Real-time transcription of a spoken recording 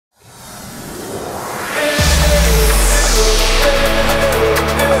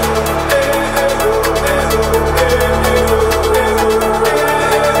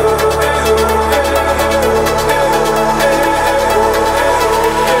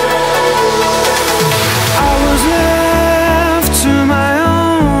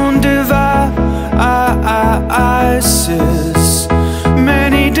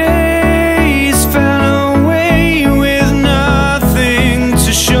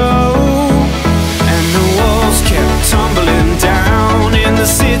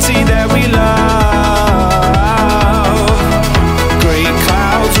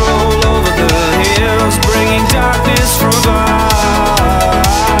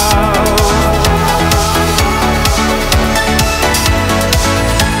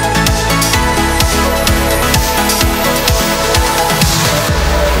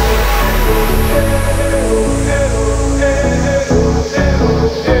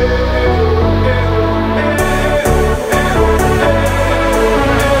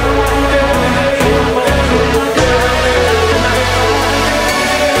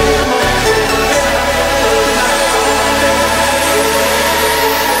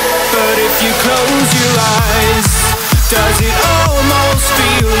you close your eyes, does it almost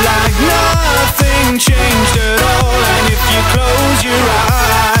feel like nothing changed at all? And if you close your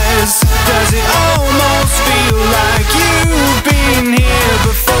eyes, does it almost feel like you've been here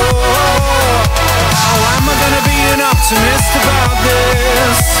before? How am I gonna be an optimist about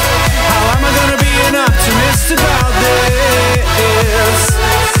this? How am I gonna be an optimist about this?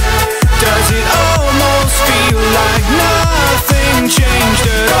 Does it almost feel like nothing changed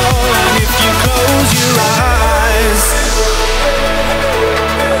at all? And if you close your eyes,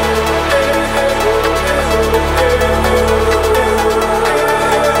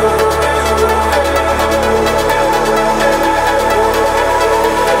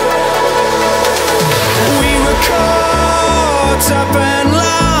 we were caught up and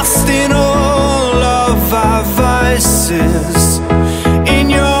lost in all of our vices. In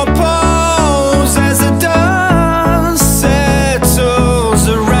your pose as the dust settles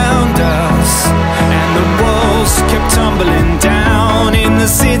around us, and the walls kept tumbling down in the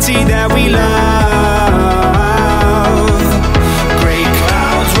city that we love. Great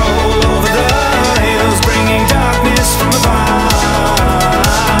clouds roll over the hills, bringing darkness from above.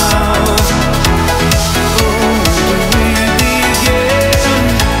 Oh, we begin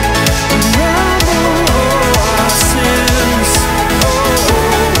unravel our sins.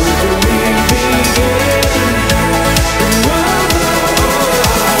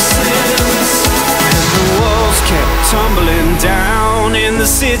 Tumbling down in the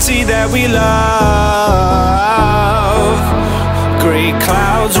city that we love. Great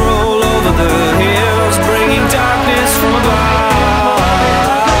clouds roll